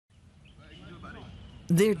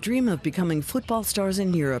Their dream of becoming football stars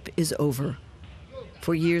in Europe is over.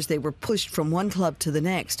 For years, they were pushed from one club to the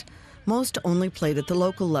next. Most only played at the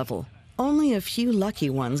local level. Only a few lucky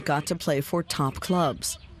ones got to play for top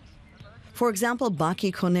clubs. For example,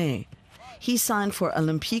 Baky Koné. He signed for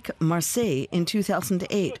Olympique Marseille in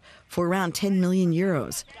 2008 for around 10 million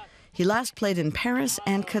euros. He last played in Paris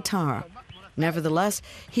and Qatar. Nevertheless,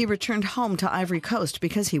 he returned home to Ivory Coast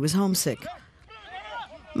because he was homesick.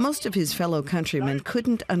 Most of his fellow countrymen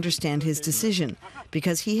couldn't understand his decision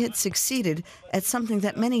because he had succeeded at something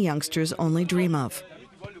that many youngsters only dream of.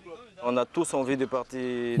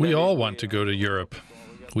 We all want to go to Europe.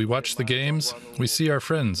 We watch the games, we see our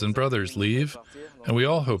friends and brothers leave, and we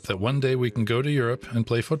all hope that one day we can go to Europe and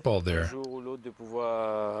play football there.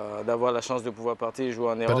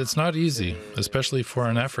 But it's not easy, especially for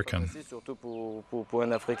an African.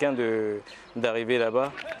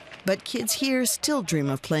 But kids here still dream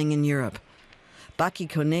of playing in Europe. Baky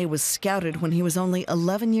Koné was scouted when he was only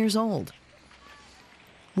 11 years old.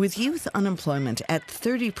 With youth unemployment at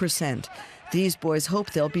 30%, these boys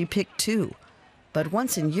hope they'll be picked too. But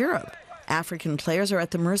once in Europe, African players are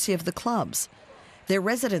at the mercy of the clubs. Their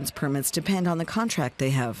residence permits depend on the contract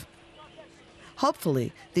they have.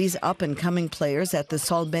 Hopefully, these up-and-coming players at the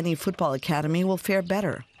Solbeni Football Academy will fare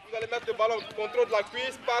better.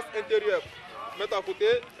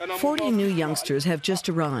 40 new youngsters have just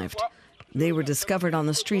arrived. They were discovered on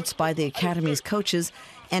the streets by the academy's coaches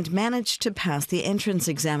and managed to pass the entrance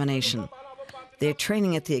examination. Their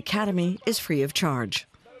training at the academy is free of charge.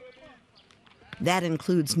 That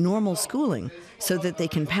includes normal schooling so that they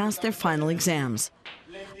can pass their final exams.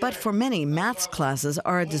 But for many, maths classes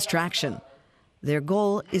are a distraction. Their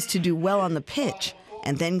goal is to do well on the pitch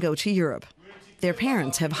and then go to Europe. Their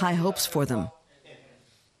parents have high hopes for them.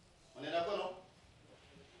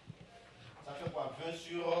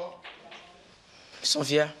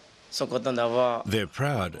 They're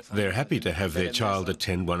proud. They're happy to have their child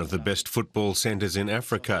attend one of the best football centres in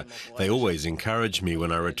Africa. They always encourage me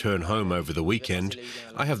when I return home over the weekend.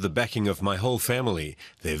 I have the backing of my whole family.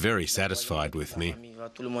 They're very satisfied with me.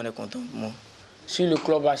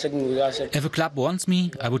 If a club wants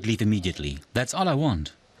me, I would leave immediately. That's all I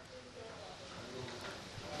want.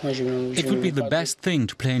 It would be the best thing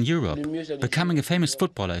to play in Europe. Becoming a famous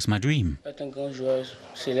footballer is my dream.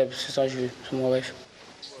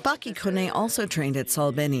 Baky Koné also trained at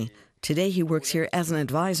Solbeni. Today he works here as an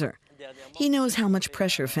advisor. He knows how much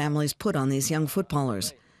pressure families put on these young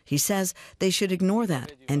footballers. He says they should ignore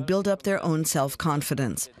that and build up their own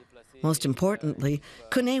self-confidence. Most importantly,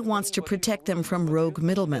 Koné wants to protect them from rogue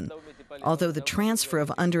middlemen. Although the transfer of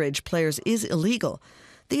underage players is illegal,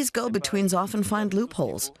 these go-betweens often find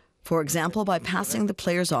loopholes, for example, by passing the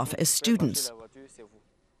players off as students.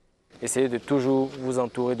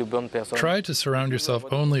 Try to surround yourself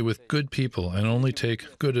only with good people and only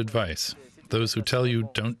take good advice. Those who tell you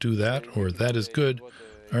don't do that or that is good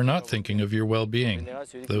are not thinking of your well-being.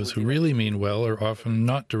 Those who really mean well are often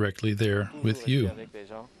not directly there with you.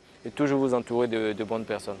 Baky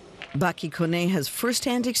Koné has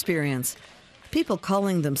first-hand experience. People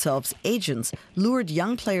calling themselves agents lured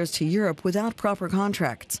young players to Europe without proper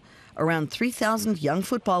contracts. Around 3,000 young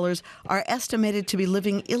footballers are estimated to be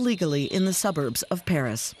living illegally in the suburbs of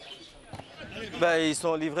Paris. They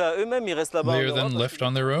are then left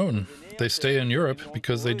on their own. They stay in Europe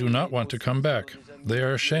because they do not want to come back. They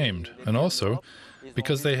are ashamed, and also,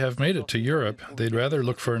 because they have made it to Europe, they'd rather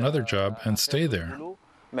look for another job and stay there.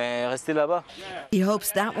 He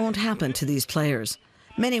hopes that won't happen to these players.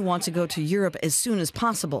 Many want to go to Europe as soon as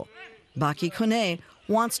possible. Baky Koné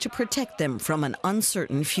wants to protect them from an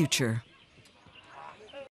uncertain future.